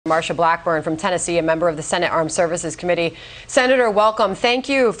Marsha Blackburn from Tennessee, a member of the Senate Armed Services Committee. Senator, welcome. Thank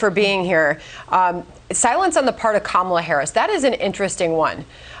you for being here. Silence on the part of Kamala Harris, that is an interesting one.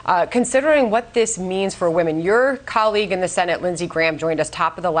 Considering what this means for women, your colleague in the Senate, Lindsey Graham, joined us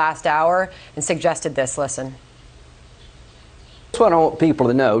top of the last hour and suggested this. Listen. That's what I want people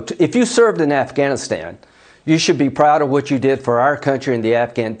to know. If you served in Afghanistan, you should be proud of what you did for our country and the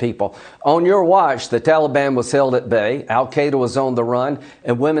Afghan people. On your watch, the Taliban was held at bay, Al-Qaeda was on the run,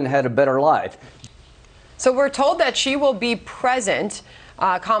 and women had a better life. So we're told that she will be present,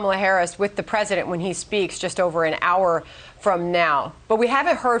 Kamala Harris, with the president when he speaks just over an hour from now. But we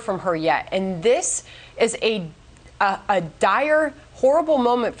haven't heard from her yet. And this is a dire, horrible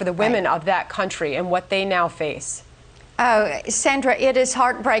moment for the women of that country and what they now face. Oh, Sandra, it is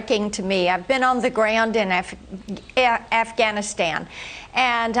heartbreaking to me. I've been on the ground in Afghanistan,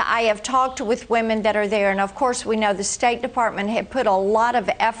 and I have talked with women that are there. And of course, we know the State Department had put a lot of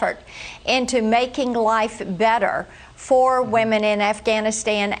effort into making life better for women in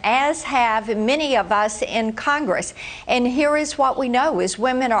Afghanistan, as have many of us in Congress. And here is what we know is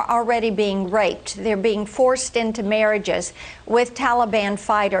women are already being raped. They're being forced into marriages with Taliban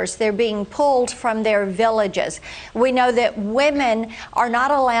fighters. They're being pulled from their villages. We know that women are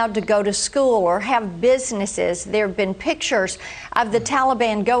not allowed to go to school or have businesses. There have been pictures of the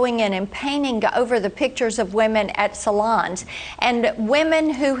Taliban going in and painting over the pictures of women at salons. And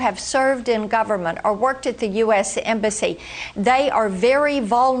women who have served in government or worked at the U.S. Embassy, they are very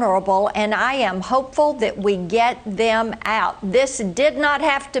vulnerable, and I am hopeful that we get them out. This did not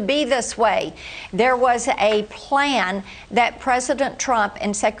have to be this way. There was a plan that President Trump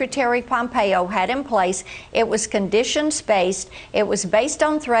and Secretary Pompeo had in place. It was conditions-based. It was based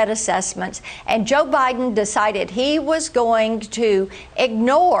on threat assessments, and Joe Biden decided he was going to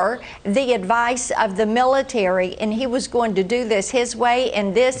ignore the advice of the military, and he was going to do this his way,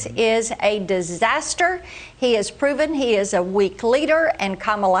 and this is a disaster. He has proven he is a weak leader, and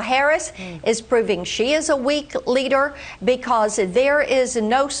Kamala Harris is proving she is a weak leader because there is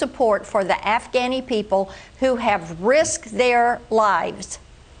no support for the Afghani people who have risked their lives.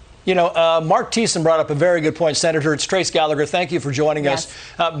 You know, Mark Thiessen brought up a very good point. Senator, it's Trace Gallagher. Thank you for joining us.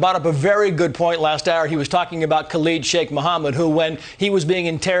 Brought up a very good point last hour. He was talking about Khalid Sheikh Mohammed, who, when he was being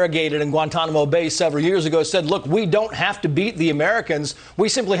interrogated in Guantanamo Bay several years ago, said, look, we don't have to beat the Americans. We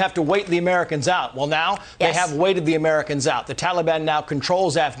simply have to wait the Americans out. Well, now they have waited the Americans out. The Taliban now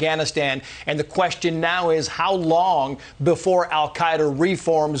controls Afghanistan. And the question now is how long before al-Qaeda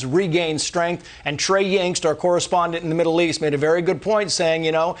reforms, regains strength? And Trey Yingst, our correspondent in the Middle East, made a very good point saying,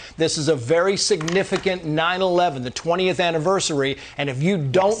 you know, this is a very significant 9/11, the 20th anniversary, and if you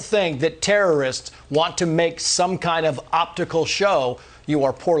don't think that terrorists want to make some kind of optical show, you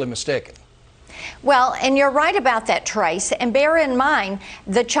are poorly mistaken. Well, and you're right about that, Trace. And bear in mind,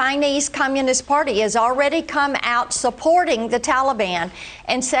 the Chinese Communist Party has already come out supporting the Taliban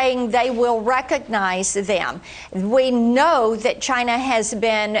and saying they will recognize them. We know that China has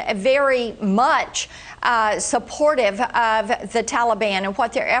been very much supportive of the Taliban and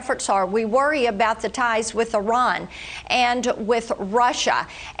what their efforts are. We worry about the ties with Iran and with Russia.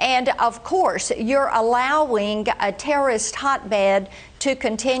 And of course, you're allowing a terrorist hotbed to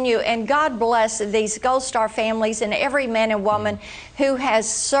continue. And God bless these Gold Star families and every man and woman who has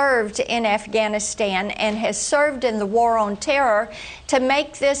served in Afghanistan and has served in the war on terror to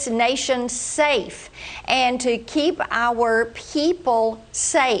make this nation safe and to keep our people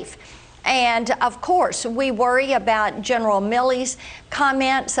safe. And of course, we worry about General Milley's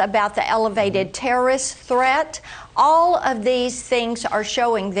comments about the elevated terrorist threat. All of these things are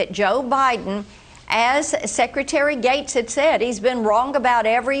showing that Joe Biden, as Secretary Gates had said, he's been wrong about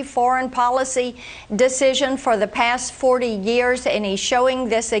every foreign policy decision for the past 40 years, and he's showing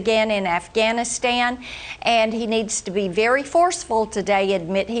this again in Afghanistan. And he needs to be very forceful today,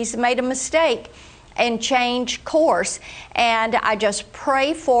 admit he's made a mistake, and change course. And I just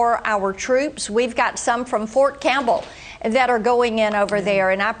pray for our troops. We've got some from Fort Campbell that are going in over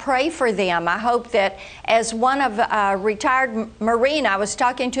there, and I pray for them. I hope that, as one of a retired Marine I was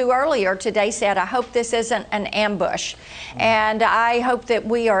talking to earlier today said, I hope this isn't an ambush. And I hope that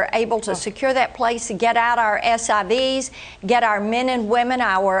we are able to secure that place, get out our SIVs, get our men and women,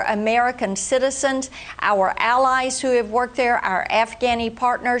 our American citizens, our allies who have worked there, our Afghani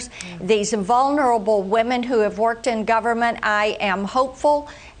partners, these vulnerable women who have worked in government. I am hopeful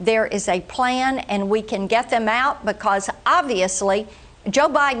there is a plan and we can get them out, because obviously Joe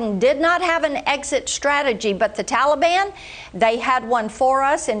Biden did not have an exit strategy, but the Taliban, they had one for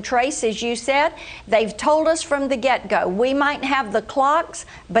us. And Trace, as you said, they've told us from the get-go, we might have the clocks,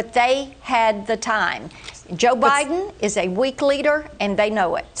 but they had the time. Joe Biden is a weak leader, and they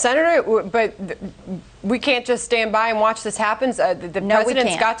know it. Senator, but we can't just stand by and watch this happen. The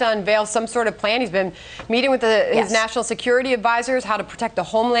president's got to unveil some sort of plan. He's been meeting with his national security advisors, how to protect the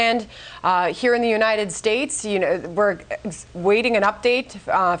homeland here in the United States. You know, we're waiting an update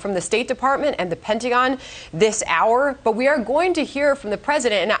from the State Department and the Pentagon this hour, but we are going to hear from the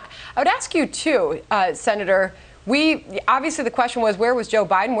president. And I would ask you too, Senator. Obviously the question was, where was Joe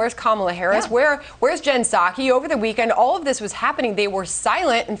Biden? Where's Kamala Harris? Where's Jen Psaki? Over the weekend, all of this was happening. They were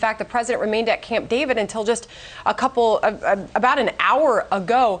silent. In fact, the president remained at Camp David until just about an hour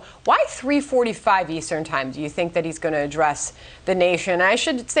ago. Why 3:45 Eastern time do you think that he's going to address the nation? I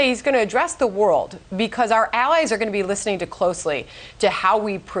should say he's going to address the world, because our allies are going to be listening closely to how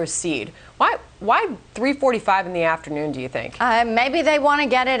we proceed. Why 3:45 in the afternoon, do you think? Maybe they want to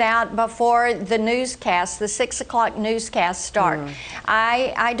get it out before the newscast, the 6 o'clock newscast start.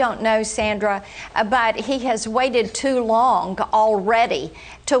 I don't know, Sandra, but he has waited too long already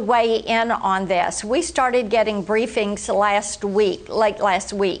to weigh in on this. We started getting briefings late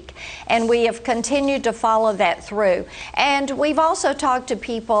last week, and we have continued to follow that through. And we've also talked to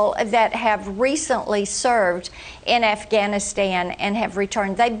people that have recently served in Afghanistan and have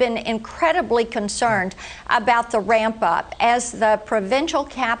returned. They've been incredibly concerned about the ramp up. As the provincial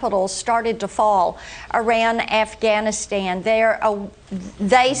capitals started to fall around Afghanistan,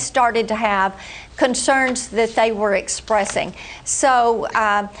 they started to have concerns that they were expressing. So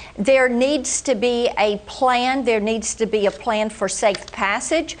there needs to be a plan. There needs to be a plan for safe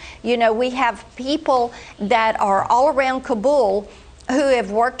passage. You know, we have people that are all around Kabul who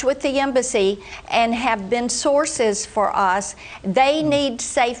have worked with the embassy and have been sources for us. They need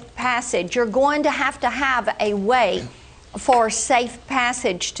safe passage. You're going to have a way for safe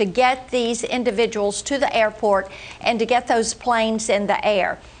passage to get these individuals to the airport and to get those planes in the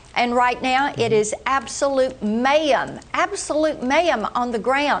air. And right now, it is absolute mayhem on the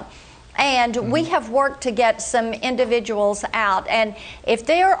ground. And we have worked to get some individuals out. And if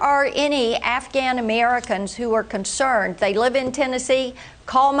there are any Afghan Americans who are concerned, they live in Tennessee,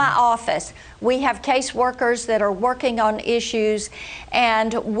 call my office. We have caseworkers that are working on issues,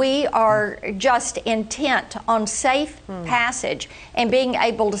 and we are just intent on safe passage and being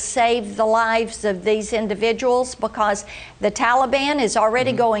able to save the lives of these individuals, because the Taliban is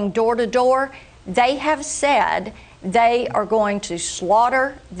already going door to door. They have said they are going to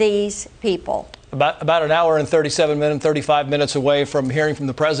slaughter these people. About an hour and 35 minutes away from hearing from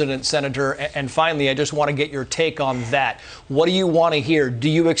the president, Senator. And finally, I just want to get your take on that. What do you want to hear? Do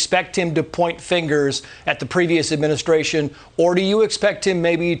you expect him to point fingers at the previous administration, or do you expect him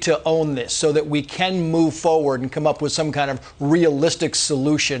maybe to own this so that we can move forward and come up with some kind of realistic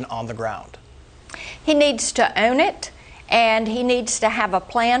solution on the ground? He needs to own it. And he needs to have a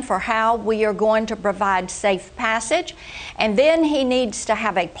plan for how we are going to provide safe passage. And then he needs to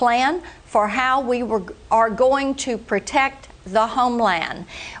have a plan for how we are going to protect the homeland.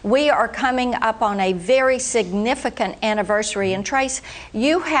 We are coming up on a very significant anniversary. And Trace,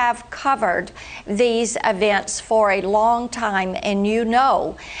 you have covered these events for a long time, and you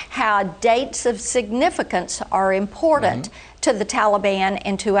know how dates of significance are important to the Taliban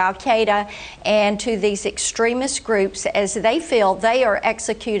and to Al-Qaeda and to these extremist groups as they feel they are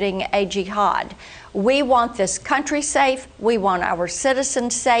executing a jihad. We want this country safe. We want our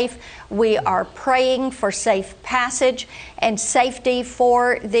citizens safe. We are praying for safe passage and safety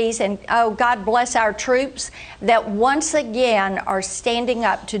for these. And oh, God bless our troops that once again are standing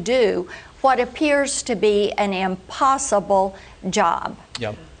up to do what appears to be an impossible job.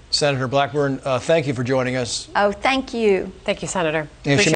 Yep. Senator Blackburn, thank you for joining us. Oh, thank you. Thank you, Senator. Yeah,